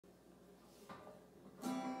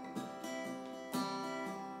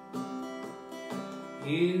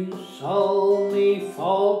You saw me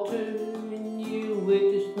falter, and you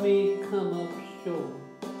witnessed me come up short,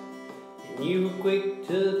 and you were quick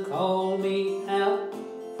to call me out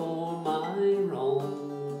for my wrong.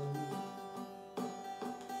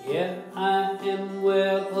 Yeah, I am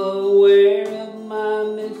well aware of my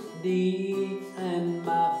misdeeds and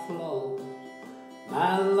my flaws.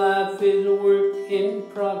 My life is a work in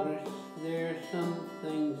progress. There are some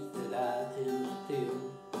things that I am still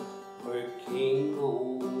working on.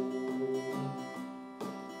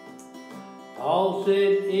 Paul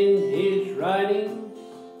said in his writings,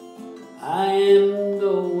 I am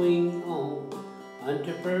going on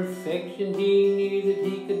unto perfection. He knew that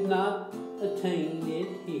he could not attain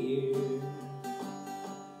it here.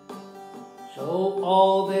 So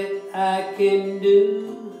all that I can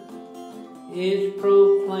do is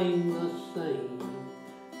proclaim the same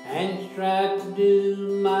and strive to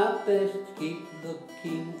do my best to keep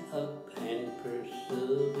looking up and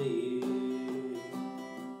persevere.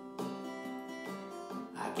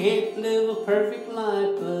 I can't live a perfect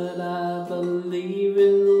life, but I believe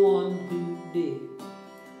in the one who did.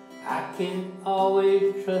 I can't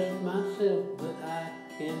always trust myself, but I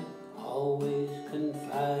can always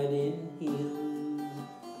confide in Him.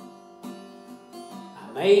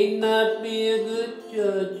 I may not be a good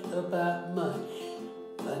judge about much,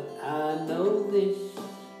 but I know this: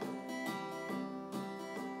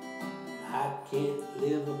 I can't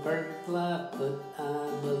live a perfect life, but I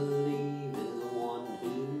believe in the one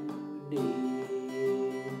who did.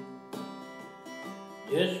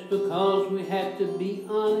 Just because we have to be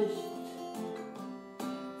honest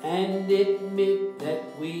and admit that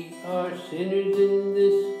we are sinners in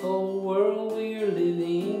this old world we are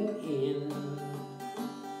living in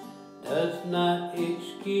does not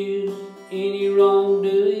excuse any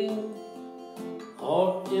wrongdoing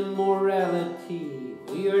or immorality.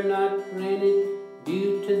 We are not granted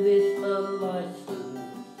due to this a license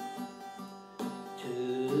to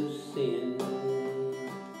sin.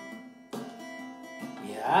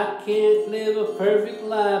 Yeah, I can't live a perfect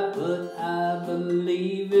life, but I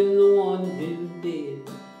believe in the one who did.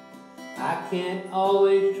 I can't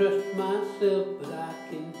always trust myself, but I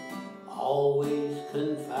can always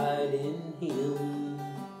confide in Him.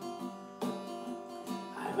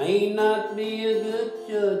 I may not be a good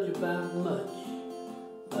judge about much,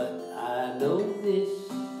 but I know this: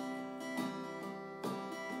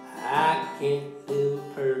 I can't live a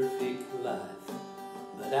perfect life,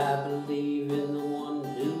 but I believe